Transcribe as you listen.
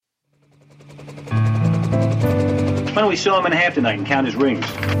Why don't we saw him in half tonight and count his rings?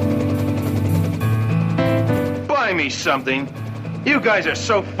 Buy me something. You guys are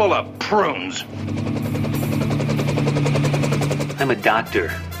so full of prunes. I'm a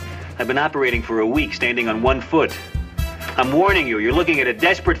doctor. I've been operating for a week, standing on one foot. I'm warning you, you're looking at a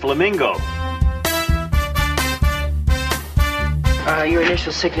desperate flamingo. Your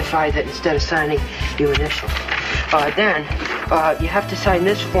initials signify that instead of signing, you initial. Then, you have to sign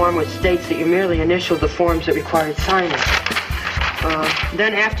this form which states that you merely initialed the forms that required signing.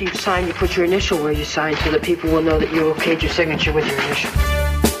 Then after you've signed, you put your initial where you signed so that people will know that you okayed your signature with your initial.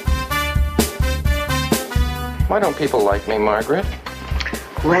 Why don't people like me, Margaret?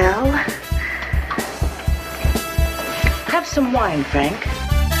 Well, have some wine, Frank.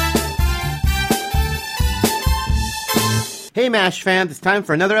 Hey, MASH fans, it's time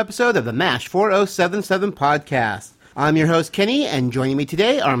for another episode of the MASH 4077 podcast. I'm your host, Kenny, and joining me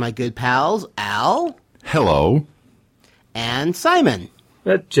today are my good pals, Al. Hello. And Simon.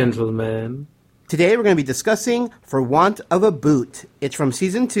 A gentleman. Today we're going to be discussing For Want of a Boot. It's from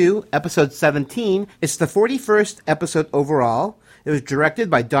Season 2, Episode 17. It's the 41st episode overall. It was directed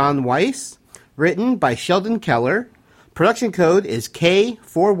by Don Weiss, written by Sheldon Keller. Production code is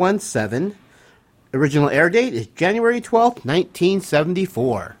K417. Original air date is January 12th,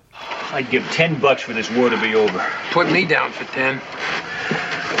 1974. I'd give $10 for this war to be over. Put me down for 10.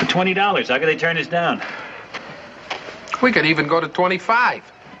 For $20, how can they turn us down? We could even go to 25.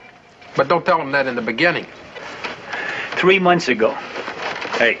 But don't tell them that in the beginning. 3 months ago.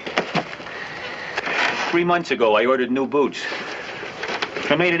 Hey. 3 months ago, I ordered new boots.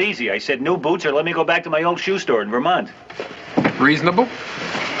 I made it easy. I said, new boots or let me go back to my old shoe store in Vermont. Reasonable?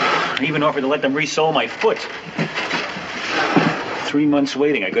 I even offered to let them re-sole my foot. 3 months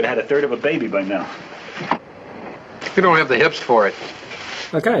waiting. I could have had a third of a baby by now. You don't have the hips for it.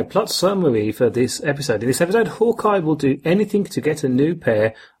 Okay, plot summary for this episode. In this episode, Hawkeye will do anything to get a new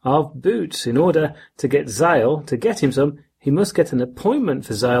pair of boots. In order to get Zale to get him some, he must get an appointment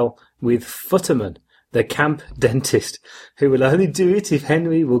for Zale with Futterman, the camp dentist, who will only do it if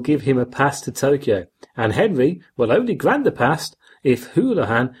Henry will give him a pass to Tokyo. And Henry will only grant the pass if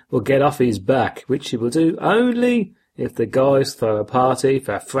Houlihan will get off his back, which he will do only if the guys throw a party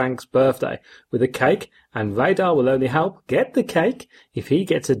for Frank's birthday with a cake, and Radar will only help get the cake if he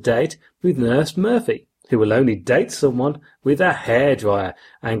gets a date with Nurse Murphy, who will only date someone with a hairdryer,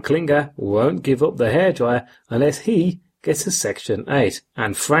 and Klinger won't give up the hairdryer unless he gets a Section 8,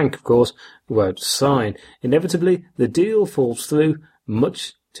 and Frank, of course, won't sign. Inevitably, the deal falls through,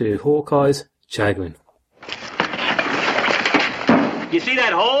 much to Hawkeye's chagrin. You see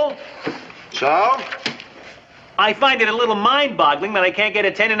that hole? So? I find it a little mind-boggling that I can't get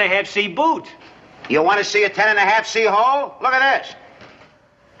a 10.5C boot. You want to see a 10.5C hole? Look at this.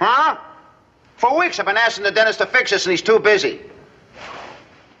 Huh? For weeks I've been asking the dentist to fix this and he's too busy.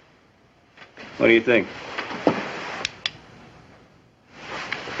 What do you think?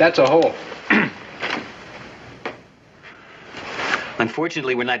 That's a hole.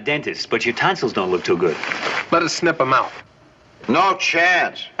 Unfortunately, we're not dentists, but your tonsils don't look too good. Let us snip them out. No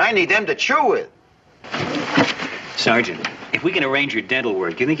chance. I need them to chew with. Sergeant, if we can arrange your dental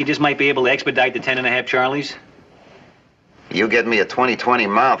work, you think you just might be able to expedite the 10.5 Charlies? You get me a 20/20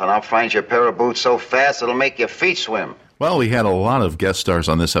 mouth and I'll find you a pair of boots so fast it'll make your feet swim. Well, we had a lot of guest stars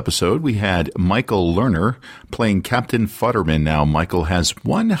on this episode. We had Michael Lerner playing Captain Futterman. Now, Michael has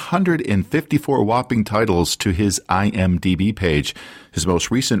 154 whopping titles to his IMDb page. His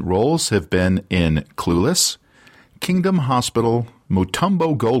most recent roles have been in Clueless, Kingdom Hospital,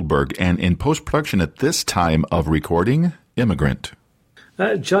 Mutombo Goldberg, and in post-production at this time of recording, Immigrant.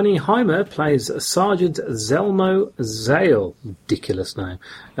 Johnny Heimer plays Sergeant Zelmo Zale. Ridiculous name.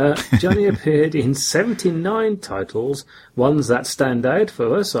 Johnny appeared in 79 titles. Ones that stand out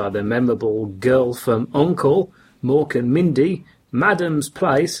for us are the memorable Girl from Uncle, Mork and Mindy, Madam's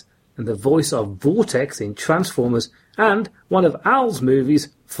Place, and the voice of Vortex in Transformers, and one of Al's movies,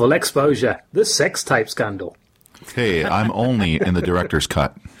 Full Exposure, the sex tape scandal. Hey, I'm only in the director's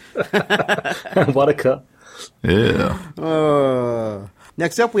cut. What a cut. Yeah.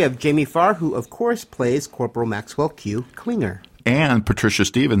 Next up, we have Jamie Farr, who, of course, plays Corporal Maxwell Q. Klinger. And Patricia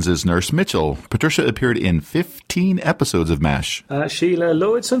Stevens is Nurse Mitchell. Patricia appeared in 15 episodes of MASH. Sheila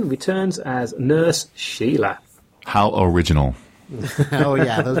Lauritsen returns as Nurse Sheila. How original. Oh,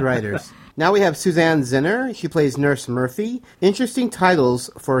 yeah, those writers. Now we have Suzanne Zinner. She plays Nurse Murphy. Interesting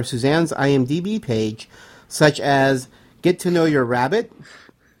titles for Suzanne's IMDb page, such as Get to Know Your Rabbit,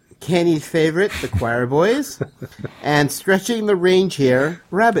 Kenny's Favorite, The Choir Boys, and Stretching the Range Here,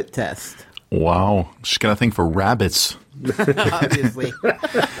 Rabbit Test. Wow. She's got a thing for rabbits. Obviously.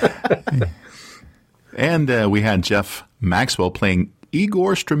 And we had Jeff Maxwell playing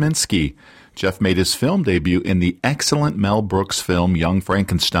Igor Straminsky. Jeff made his film debut in the excellent Mel Brooks film Young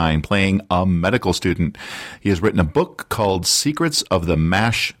Frankenstein, playing a medical student. He has written a book called Secrets of the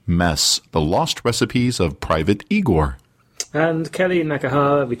MASH Mess, The Lost Recipes of Private Igor. And Kelly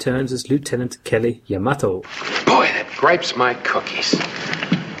Nakahara returns as Lieutenant Kelly Yamato. Boy, that gripes my cookies.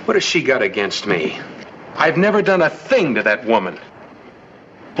 What has she got against me? I've never done a thing to that woman.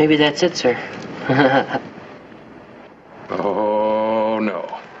 Maybe that's it, sir. Oh,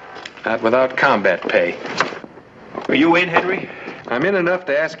 no. Not without combat pay. Are you in, Henry? I'm in enough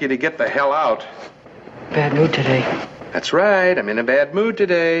to ask you to get the hell out. Bad mood today. That's right. I'm in a bad mood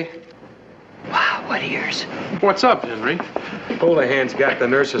today. Wow, what ears. What's up, Henry? Houlihan's got the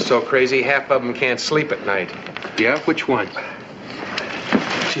nurses so crazy, half of them can't sleep at night. Yeah? Which one?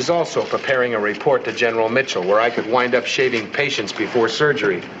 She's also preparing a report to General Mitchell where I could wind up shaving patients before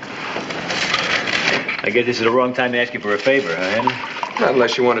surgery. I guess this is the wrong time to ask you for a favor, huh, Henry? Not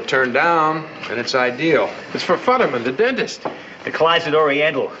unless you want to turn down, then it's ideal. It's for Futterman, the dentist. The Closet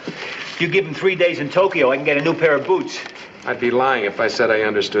Oriental. If you give him 3 days in Tokyo, I can get a new pair of boots. I'd be lying if I said I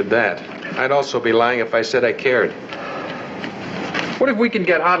understood that. I'd also be lying if I said I cared. What if we can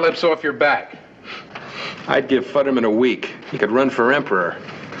get Hot Lips off your back? I'd give Futterman a week. He could run for emperor.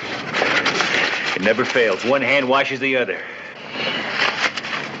 It never fails. One hand washes the other.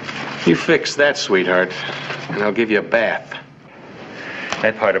 You fix that, sweetheart, and I'll give you a bath.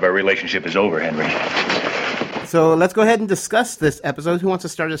 That part of our relationship is over, Henry. So let's go ahead and discuss this episode. Who wants to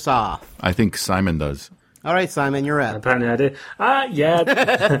start us off? I think Simon does. All right, Simon, you're up. Apparently I do.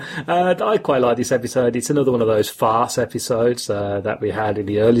 I quite like this episode. It's another one of those farce episodes that we had in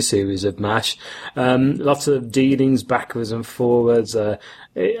the early series of MASH. Lots of dealings backwards and forwards. I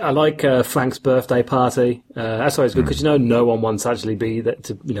like Frank's birthday party. That's always good because no one wants to actually be there.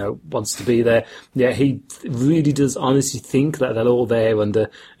 Wants to be there. Yeah, he really does honestly think that they're all there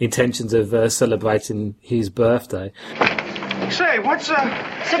under intentions of celebrating his birthday. Say, what's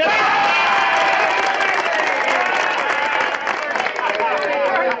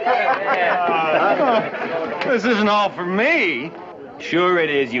This isn't all for me. Sure it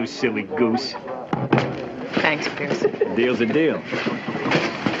is, you silly goose. Thanks, Pierce. Deal's a deal.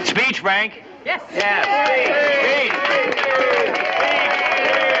 Speech, Frank. Yes. Yeah, speech.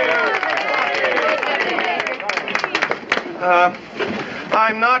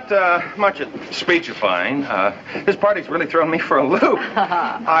 I'm not much at speechifying. This party's really thrown me for a loop.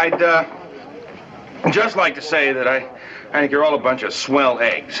 I'd just like to say that I think you're all a bunch of swell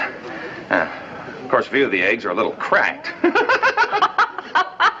eggs. Of course, a few of the eggs are a little cracked.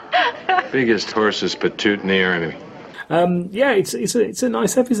 Biggest horse's patoot in the army. It's a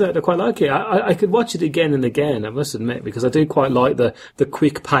nice episode. I quite like it. I could watch it again and again, I must admit, because I do quite like the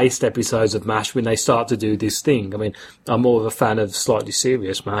quick-paced episodes of MASH when they start to do this thing. I mean, I'm more of a fan of slightly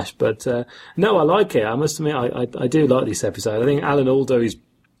serious MASH, but no, I like it. I must admit, I do like this episode. I think Alan Alda is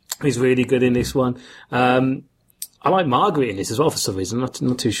really good in this one. I like Margaret in this as well for some reason. I'm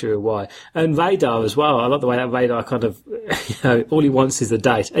not too sure why. And Radar as well. I like the way that Radar kind of, all he wants is a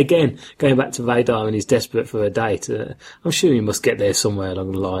date. Again, going back to Radar and he's desperate for a date. I'm sure he must get there somewhere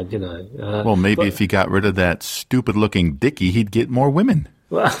along the line, Well, maybe if he got rid of that stupid-looking Dickie, he'd get more women.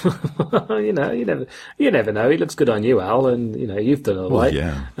 Well, you never know. He looks good on you, Al, and you've done all right.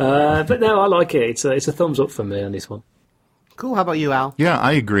 Yeah. But no, I like it. It's a thumbs up for me on this one. Cool. How about you, Al? Yeah,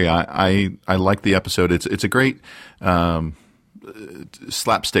 I agree. I like the episode. It's a great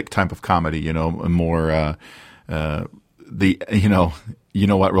slapstick type of comedy. More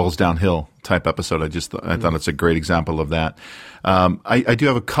what rolls downhill type episode. I thought it's a great example of that. I do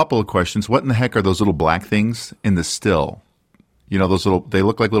have a couple of questions. What in the heck are those little black things in the still? Those little. They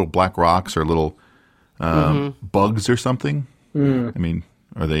look like little black rocks or little bugs or something. I mean,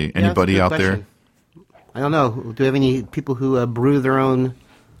 are they anybody out there? I don't know. Do we have any people who brew their own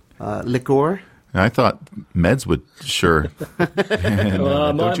liqueur? I thought Meds would, sure. And,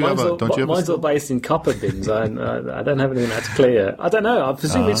 mine's all based in copper bins. I don't have anything that's clear. I don't know. I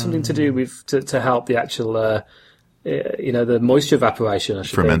presume it's something to do with to help the actual, the moisture evaporation. I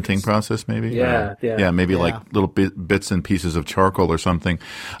should fermenting think. process, maybe. Yeah. Maybe like little bits and pieces of charcoal or something.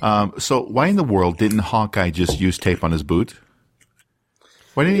 So why in the world didn't Hawkeye just use tape on his boot?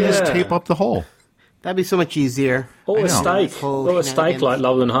 Why didn't he just tape up the hole? That'd be so much easier. Or a stake like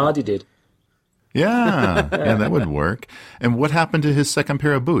Laurel and Hardy did. Yeah, that would work. And what happened to his second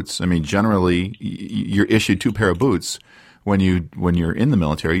pair of boots? I mean, generally, you're issued 2 pair of boots when you're in the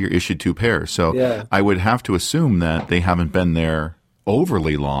military. You're issued 2 pairs. So I would have to assume that they haven't been there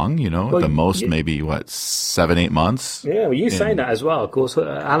overly long. At the most, maybe 7-8 months. Yeah, well, you're saying that as well. Of course,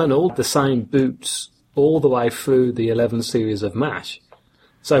 Alan Alda, the same boots all the way through the 11 series of MASH.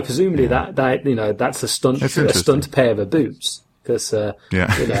 So presumably that's a stunt pair of boots. Because,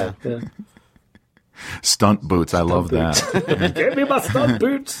 Stunt boots, I love that. Get me my stunt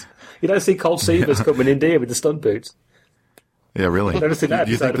boots. You don't see Colt Seavers coming in there with the stunt boots. Yeah, really. Never seen that.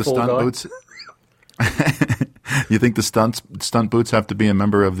 Do you think the stunt boots? You think the stunt boots have to be a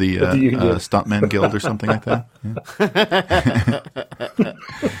member of the Stuntman Guild or something like that?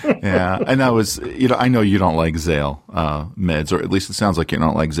 Yeah, and I know you don't like Zale Mids, or at least it sounds like you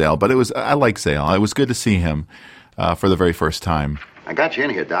don't like Zale. But I like Zale. It was good to see him for the very first time. I got you in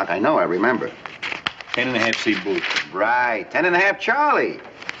here, Doc. I know. I remember. 10.5C boots. Right. 10.5 Charlie.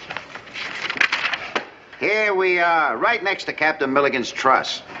 Here we are, right next to Captain Milligan's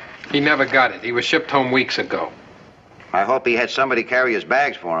truss. He never got it. He was shipped home weeks ago. I hope he had somebody carry his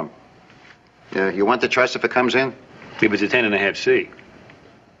bags for him. You want the truss if it comes in? It was a 10.5C.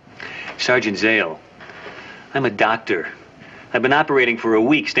 Sergeant Zale, I'm a doctor. I've been operating for a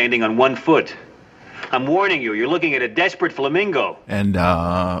week, standing on one foot. I'm warning you, you're looking at a desperate flamingo. And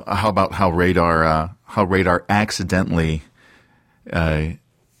how about how Radar accidentally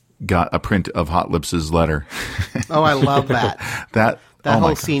got a print of Hot Lips' letter? Oh, I love that. That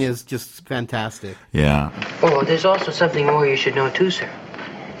whole scene is just fantastic. Yeah. Oh, there's also something more you should know too, sir.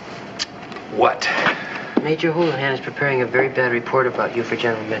 What? Major Houlihan is preparing a very bad report about you for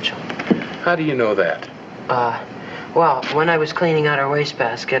General Mitchell. How do you know that? Well, when I was cleaning out our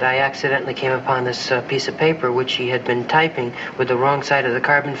wastebasket, I accidentally came upon this piece of paper which he had been typing with the wrong side of the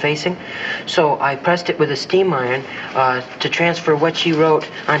carbon facing. So I pressed it with a steam iron to transfer what she wrote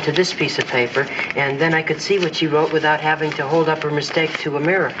onto this piece of paper, and then I could see what she wrote without having to hold up her mistake to a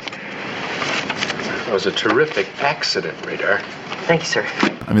mirror. It was a terrific accident, Radar. Thank you, sir.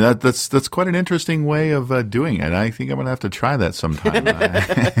 I mean, that's quite an interesting way of doing it. I think I'm going to have to try that sometime.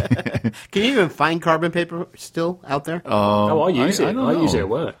 Can you even find carbon paper still out there? I use it. I use it at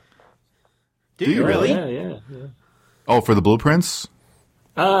work. Do you really? Yeah. Oh, for the blueprints?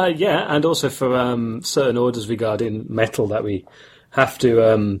 Yeah, and also for certain orders regarding metal that we have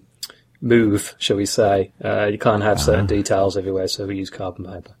to move, shall we say. You can't have certain details everywhere, so we use carbon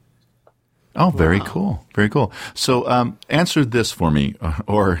paper. Oh, very cool. Very cool. So, answer this for me,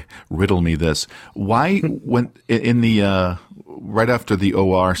 or riddle me this. Why, when, in the, right after the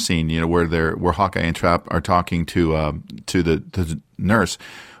OR scene, where Hawkeye and Trap are talking to the nurse,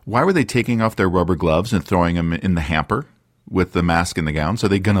 why were they taking off their rubber gloves and throwing them in the hamper with the mask and the gowns? Are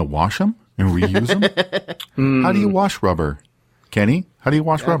they going to wash them and reuse them? How do you wash rubber? Kenny, how do you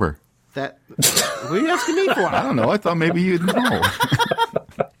wash rubber? What are you asking me for? I don't know. I thought maybe you'd know.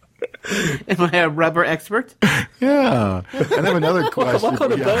 Am I a rubber expert? Yeah. And I have another question. What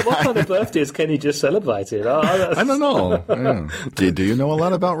kind of birthdays can you just celebrated? I don't know. Yeah. Do you know a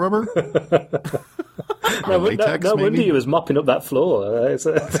lot about rubber? No wonder you was mopping up that floor.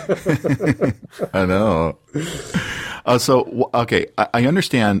 I know. Okay, I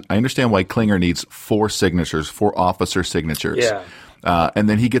understand why Klinger needs 4 officer signatures. Yeah. And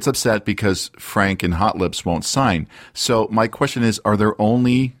then he gets upset because Frank and Hot Lips won't sign. So my question is, are there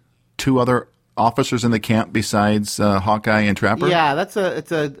only 2 other officers in the camp besides Hawkeye and Trapper? Yeah,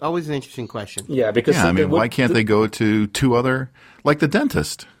 it's always an interesting question. Yeah, because why can't they go to 2 other, like the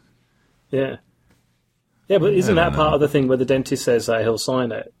dentist? Yeah. Yeah, but isn't that part of the thing where the dentist says he'll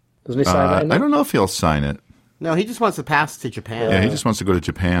sign it? Doesn't he sign it? I don't know if he'll sign it. No, he just wants to pass to Japan. Yeah, he just wants to go to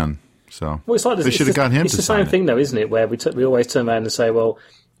Japan. So well, it's like they should have got him to sign it. It's the same thing, though, isn't it? Where we always turn around and say, well,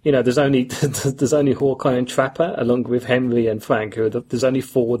 there's only Hawkeye and Trapper, along with Henry and Frank. There's only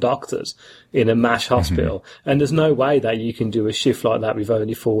 4 doctors in a MASH hospital, and there's no way that you can do a shift like that with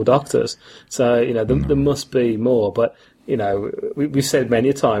only 4 doctors. So there must be more. But we've said many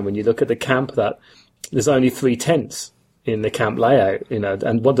a time when you look at the camp that there's only 3 tents in the camp layout.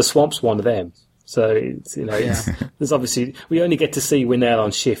 And the swamp's one of them. So there's obviously we only get to see when they're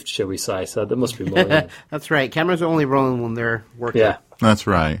on shift, shall we say? So there must be more. That's right. Cameras are only rolling when they're working. Yeah. That's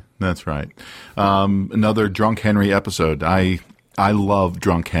right. Another Drunk Henry episode. I love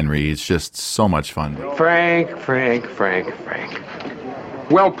Drunk Henry. It's just so much fun. Frank.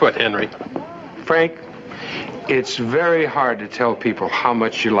 Well put, Henry. Frank, it's very hard to tell people how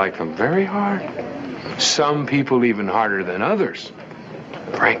much you like them. Very hard. Some people even harder than others.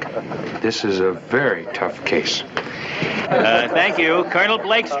 Frank, this is a very tough case. Thank you. Colonel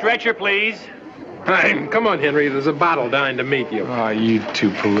Blake, stretcher, please. Hi, come on, Henry. There's a bottle dying to meet you. Oh, you 2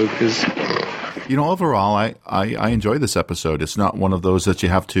 palookas. Overall, I enjoy this episode. It's not one of those that you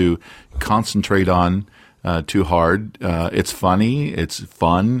have to concentrate on too hard. It's funny. It's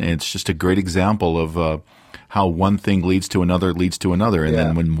fun. It's just a great example of how one thing leads to another, and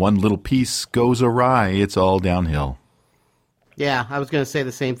then when one little piece goes awry, it's all downhill. Yeah, I was going to say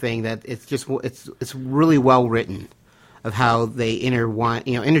the same thing. That it's really well written, of how they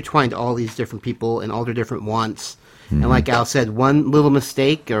intertwined all these different people and all their different wants. And like Al said, one little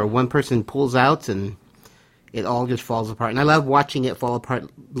mistake or one person pulls out and it all just falls apart. And I love watching it fall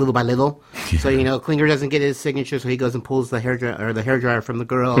apart little by little. So, Klinger doesn't get his signature, so he goes and pulls the hairdryer from the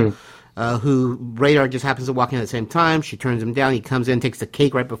girl, who Radar just happens to walk in at the same time. She turns him down. He comes in, takes the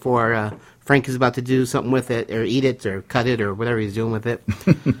cake right before Frank is about to do something with it, or eat it, or cut it, or whatever he's doing with it.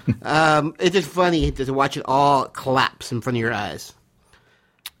 It's just funny to watch it all collapse in front of your eyes.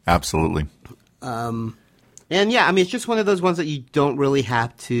 Absolutely. And yeah, I mean, it's just one of those ones that you don't really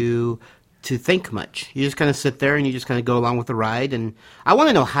have to think much. You just kind of sit there and you just kind of go along with the ride. And I want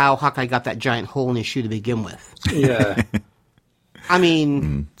to know how Hawkeye got that giant hole in his shoe to begin with. Yeah. I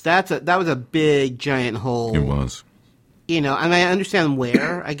mean, that was a big, giant hole. It was. I mean, I understand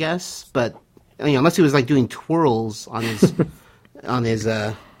where, I guess, but unless he was like doing twirls on his,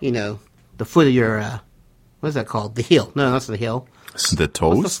 the foot of your, what is that called? The heel? No, that's the heel. The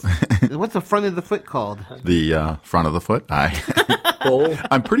toes? What's the front of the foot called? The front of the foot?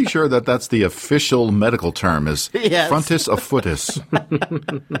 I'm pretty sure that's the official medical term is frontis of footus.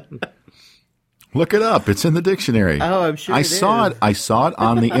 Look it up. It's in the dictionary. Oh, I'm sure I saw it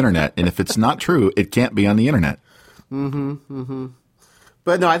on the internet, and if it's not true, it can't be on the internet.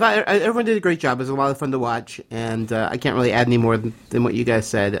 But no, I thought everyone did a great job. It was a lot of fun to watch, and I can't really add any more than what you guys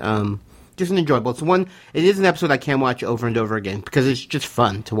said. Just an enjoyable. It is an episode I can watch over and over again because it's just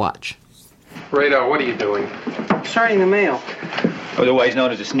fun to watch. Radar, what are you doing? Starting the mail. Otherwise known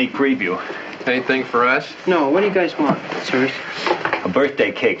as a sneak preview. Anything for us? No, what do you guys want, sirs? A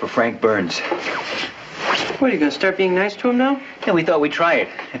birthday cake for Frank Burns. What, are you going to start being nice to him now? Yeah, we thought we'd try it.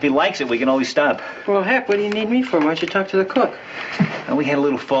 If he likes it, we can always stop. Well, heck, what do you need me for? Why don't you talk to the cook? And we had a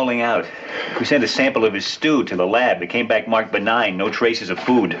little falling out. We sent a sample of his stew to the lab. It came back marked benign, no traces of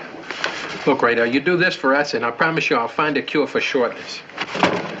food. Look, Radar, you do this for us, and I promise you I'll find a cure for shortness.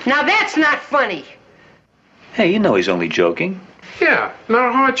 Now that's not funny. Hey, he's only joking. Yeah,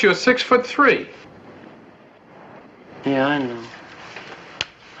 not hard, you're 6'3". Yeah, I know.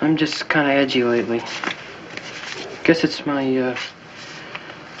 I'm just kind of edgy lately. Guess it's my,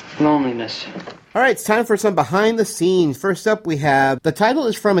 loneliness. All right, it's time for some behind the scenes. First up, we have, the title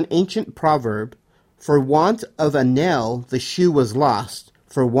is from an ancient proverb. For want of a nail, the shoe was lost.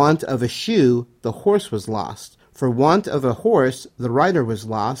 For want of a shoe, the horse was lost. For want of a horse, the rider was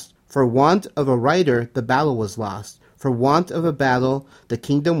lost. For want of a rider, the battle was lost. For want of a battle, the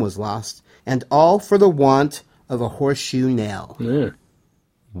kingdom was lost. And all for the want of a horseshoe nail. Yeah.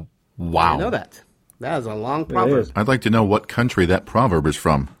 Wow. I know that. That is a long proverb. I'd like to know what country that proverb is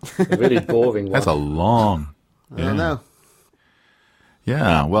from. A really boring one. That's a long... I don't know.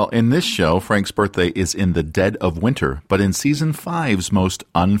 Yeah, well, in this show, Frank's birthday is in the dead of winter, but in Season 5's most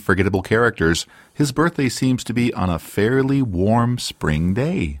unforgettable characters, his birthday seems to be on a fairly warm spring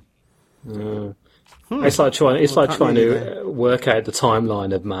day. It's like trying to work out the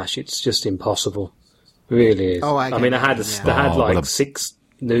timeline of MASH. It's just impossible. It really is. Oh, I mean, I had 6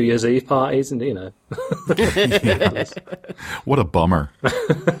 New Year's Eve parties, and Yes. What a bummer.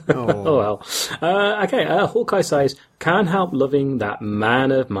 Oh well. Okay, Hawkeye says, "Can't help loving that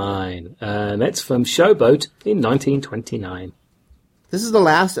man of mine." And that's from Showboat in 1929. This is the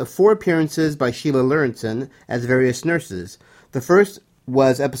last of 4 appearances by Sheila Lawrenson as various nurses. The first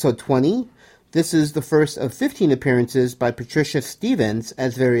was episode 20. This is the first of 15 appearances by Patricia Stevens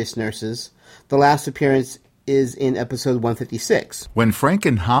as various nurses. The last appearance is in episode 156. When Frank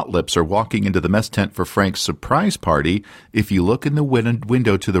and Hot Lips are walking into the mess tent for Frank's surprise party, if you look in the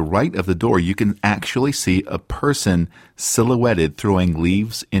window to the right of the door, you can actually see a person silhouetted throwing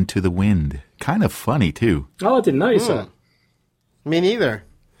leaves into the wind. Kind of funny, too. Oh, I didn't notice that. Me neither.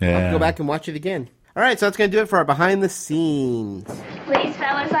 Yeah. I'll go back and watch it again. All right, so that's going to do it for our behind the scenes. Please,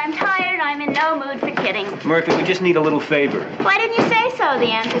 fellas, I'm tired. I'm in no mood for kidding. Murphy, we just need a little favor. Why didn't you say so?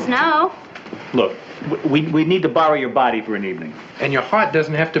 The answer's no. Look, we need to borrow your body for an evening. And your heart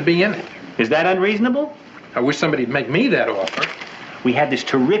doesn't have to be in it. Is that unreasonable? I wish somebody'd make me that offer. We have this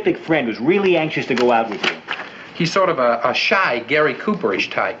terrific friend who's really anxious to go out with you. He's sort of a shy Gary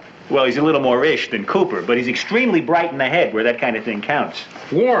Cooperish type. Well, he's a little more ish than Cooper, but he's extremely bright in the head where that kind of thing counts.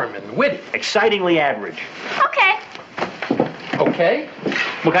 Warm and witty. Excitingly average. Okay. Okay?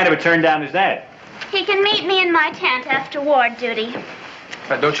 What kind of a turn down is that? He can meet me in my tent after ward duty.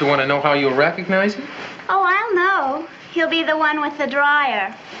 Don't you want to know how you'll recognize him? Oh, I'll know. He'll be the one with the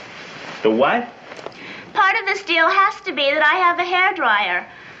dryer. The what? Part of this deal has to be that I have a hairdryer.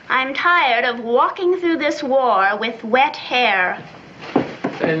 I'm tired of walking through this war with wet hair.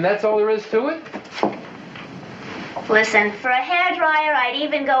 And that's all there is to it? Listen, for a hairdryer, I'd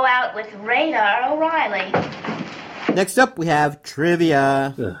even go out with Radar O'Reilly. Next up, we have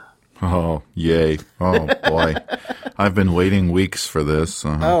trivia. Oh, yay. Oh, boy. I've been waiting weeks for this.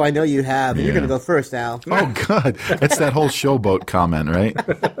 Oh, I know you have. Yeah. You're going to go first, Al. Oh, God. It's that whole showboat comment, right?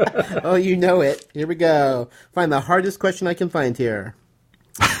 Oh, you know it. Here we go. Find the hardest question I can find here.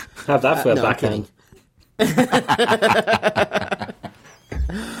 Have that for a No, I'm backhand. kidding.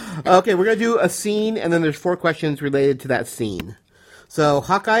 Okay, we're going to do a scene, and then there's 4 questions related to that scene. So,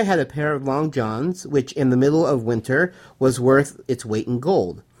 Hawkeye had a pair of long johns, which in the middle of winter was worth its weight in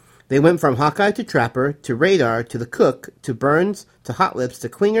gold. They went from Hawkeye to Trapper, to Radar, to the Cook, to Burns, to Hot Lips, to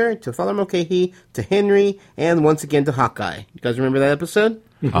Klinger, to Father Mulcahy, to Henry, and once again to Hawkeye. You guys remember that episode?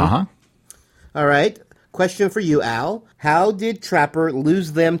 Uh-huh. All right. Question for you, Al. How did Trapper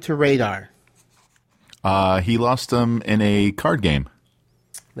lose them to Radar? He lost them in a card game.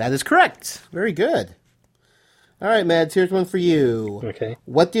 That is correct. Very good. All right, Mads, here's one for you. Okay.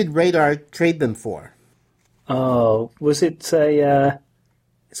 What did Radar trade them for? Oh, was it a...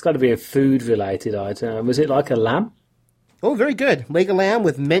 it's got to be a food-related item. Was it like a lamb? Oh, very good. Leg of lamb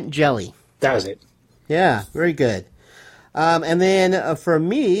with mint jelly. That was it. Yeah, very good. And then for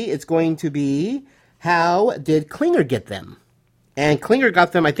me, it's going to be, how did Klinger get them? And Klinger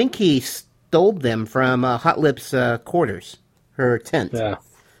got them, I think he stole them from Hot Lips' quarters, her tent. Yeah.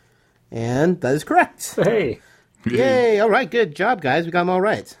 And that is correct. Hey. Yay. All right, good job, guys. We got them all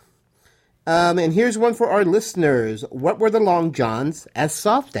right. And here's one for our listeners. What were the long johns as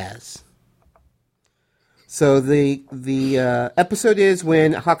soft as? So the episode is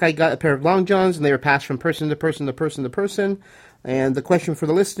when Hawkeye got a pair of long johns and they were passed from person to person to person to person. And the question for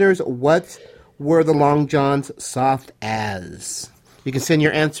the listeners, what were the long johns soft as? You can send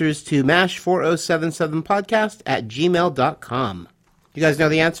your answers to mash4077podcast@gmail.com. You guys know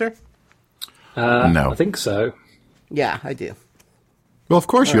the answer? No. I think so. Yeah, I do. Well, of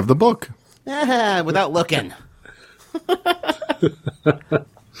course, you have the book. Without looking.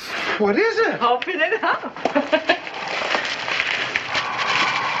 What is it? Open it up.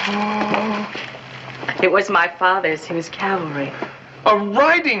 It was my father's. He was cavalry. A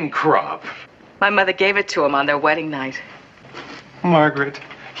riding crop. My mother gave it to him on their wedding night. Margaret,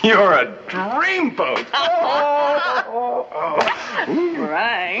 you're a dreamboat.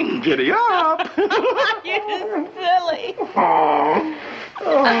 Right. Giddy up. You're silly.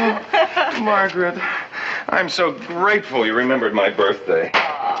 Margaret, I'm so grateful you remembered my birthday.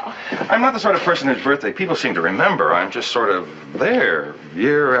 I'm not the sort of person whose birthday people seem to remember. I'm just sort of there,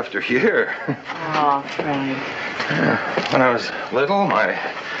 year after year. Oh, Frank. When I was little, my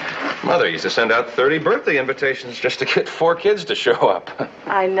mother used to send out 30 birthday invitations just to get 4 kids to show up.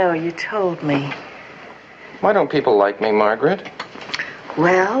 I know, you told me. Why don't people like me, Margaret?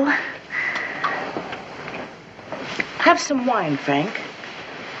 Well, have some wine, Frank.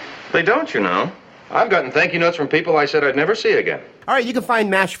 They don't, you know. I've gotten thank you notes from people I said I'd never see again. All right, you can find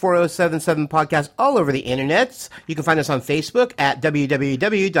MASH 4077 Podcast all over the internet. You can find us on Facebook at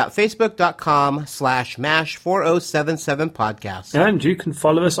www.facebook.com/MASH 4077 Podcast. And you can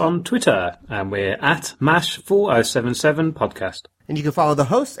follow us on Twitter, and we're at MASH 4077 Podcast. And you can follow the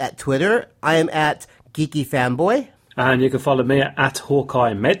host at Twitter. I am at Geeky Fanboy. And you can follow me at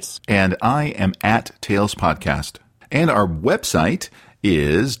Hawkeye Meds. And I am at Tales Podcast. And our website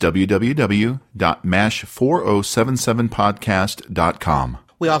is www.mash4077podcast.com.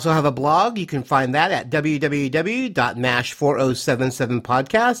 We also have a blog. You can find that at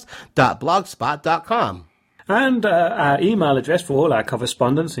www.mash4077podcast.blogspot.com. And our email address for all our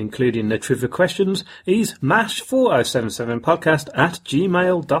correspondence, including the trivia questions, is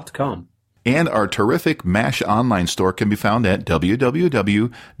mash4077podcast@gmail.com. And our terrific MASH online store can be found at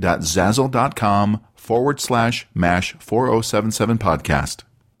www.zazzle.com/MASH4077podcast.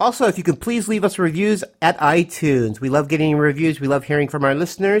 Also, if you could please leave us reviews at iTunes. We love getting reviews. We love hearing from our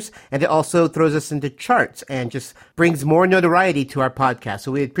listeners. And it also throws us into charts and just brings more notoriety to our podcast.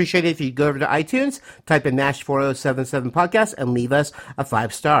 So we'd appreciate it if you'd go over to iTunes, type in MASH 4077 Podcast, and leave us a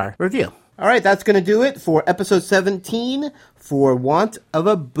 5-star review. All right, that's going to do it for episode 17, For Want of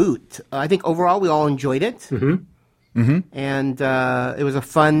a Boot. I think overall we all enjoyed it. And it was a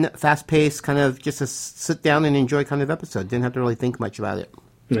fun, fast-paced, kind of just a sit down and enjoy kind of episode. Didn't have to really think much about it.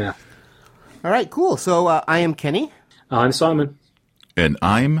 Yeah. All right, cool. So I am Kenny. I'm Simon. And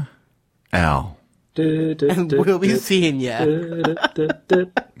I'm Al. And we'll be seeing you.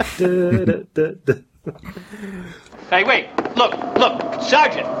 Hey, wait. Look.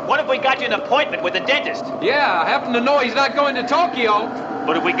 Sergeant, what if we got you an appointment with the dentist? Yeah, I happen to know he's not going to Tokyo.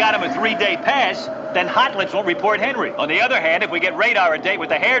 But if we got him a 3-day pass, then Hot Lips won't report Henry. On the other hand, if we get Radar a date with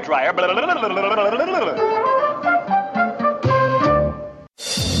the hairdryer...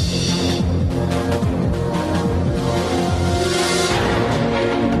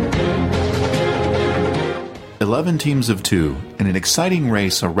 11 teams of 2 in an exciting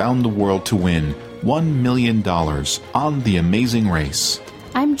race around the world to win $1 million on The Amazing Race.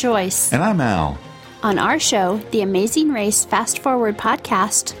 I'm Joyce. And I'm Al. On our show, The Amazing Race Fast Forward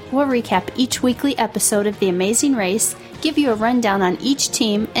podcast, we'll recap each weekly episode of The Amazing Race, give you a rundown on each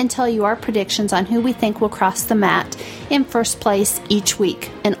team, and tell you our predictions on who we think will cross the mat in first place each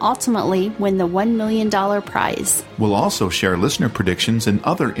week, and ultimately win the $1 million prize. We'll also share listener predictions and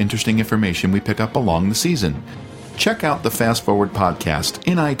other interesting information we pick up along the season. Check out the Fast Forward podcast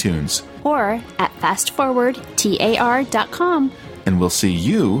in iTunes. Or at fastforwardtar.com. And we'll see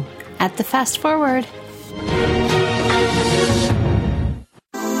you at the Fast Forward.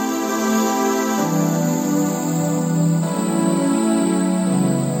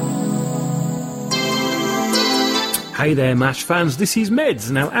 Hey there, MASH fans, this is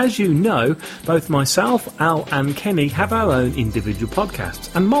Meds. Now, as you know, both myself, Al and Kenny have our own individual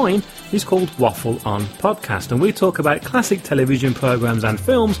podcasts, and mine is called Waffle On Podcast, and we talk about classic television programmes and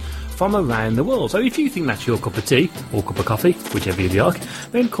films from around the world. So if you think that's your cup of tea, or cup of coffee, whichever you like,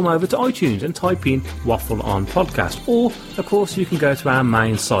 then come over to iTunes and type in Waffle On Podcast, or, of course, you can go to our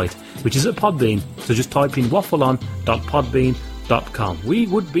main site, which is at Podbean, so just type in waffleon.podbean.com. We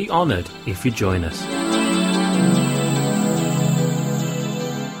would be honoured if you join us.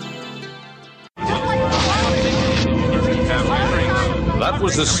 That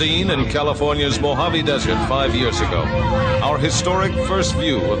was the scene in California's Mojave Desert 5 years ago. Our historic first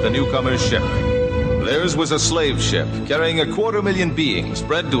view of the newcomer's ship. Theirs was a slave ship carrying 250,000 beings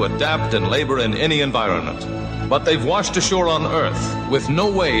bred to adapt and labor in any environment. But they've washed ashore on Earth with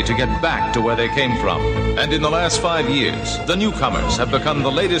no way to get back to where they came from. And in the last 5 years, the newcomers have become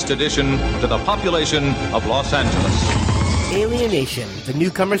the latest addition to the population of Los Angeles. Alienation, the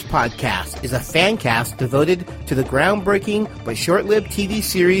Newcomers Podcast, is a fan cast devoted to the groundbreaking but short-lived TV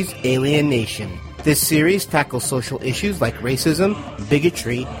series Alienation. This series tackles social issues like racism,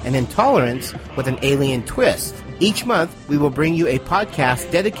 bigotry, and intolerance with an alien twist. Each month, we will bring you a podcast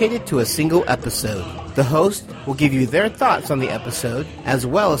dedicated to a single episode. The host will give you their thoughts on the episode, as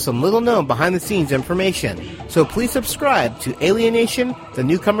well as some little-known behind-the-scenes information. So please subscribe to Alienation, the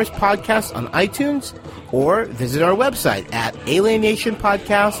Newcomers Podcast on iTunes, or visit our website at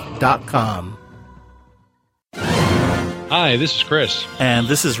alienationpodcast.com. Hi, this is Chris. And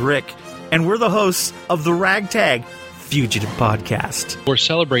this is Rick. And we're the hosts of the Ragtag Fugitive Podcast. We're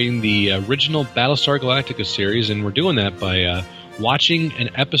celebrating the original Battlestar Galactica series, and we're doing that by watching an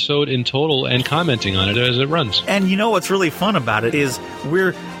episode in total and commenting on it as it runs. And you know what's really fun about it is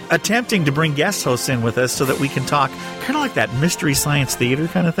we're attempting to bring guest hosts in with us so that we can talk kind of like that Mystery Science Theater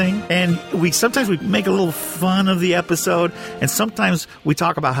kind of thing. And sometimes we make a little fun of the episode, and sometimes we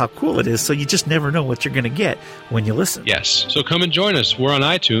talk about how cool it is, so you just never know what you're going to get when you listen. Yes. So come and join us. We're on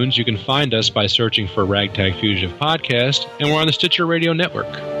iTunes. You can find us by searching for Ragtag Fugitive Podcast, and we're on the Stitcher Radio Network.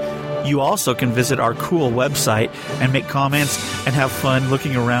 You also can visit our cool website and make comments and have fun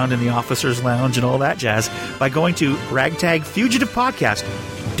looking around in the officer's lounge and all that jazz by going to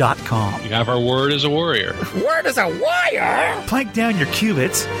ragtagfugitivepodcast.com. You have our word as a warrior. Word as a warrior! Plank down your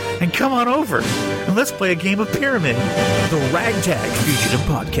cubits and come on over and let's play a game of Pyramid. The Ragtag Fugitive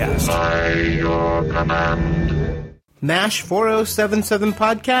Podcast. By your command. MASH 4077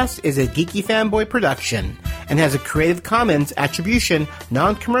 Podcast is a Geeky Fanboy production and has a Creative Commons Attribution,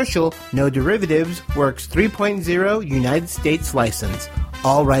 Non-Commercial, No Derivatives, Works 3.0 United States license.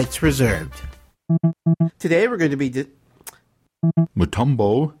 All rights reserved. Today we're going to be...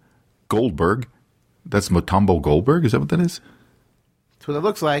 Mutombo Goldberg. That's Mutombo Goldberg? Is that what that is? That's what it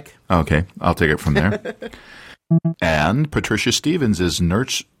looks like. Okay, I'll take it from there. And Patricia Stevens is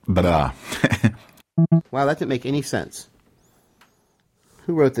Nurse... Blah. Wow, that didn't make any sense.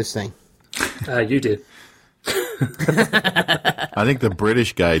 Who wrote this thing? You did. I think the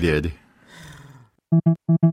British guy did.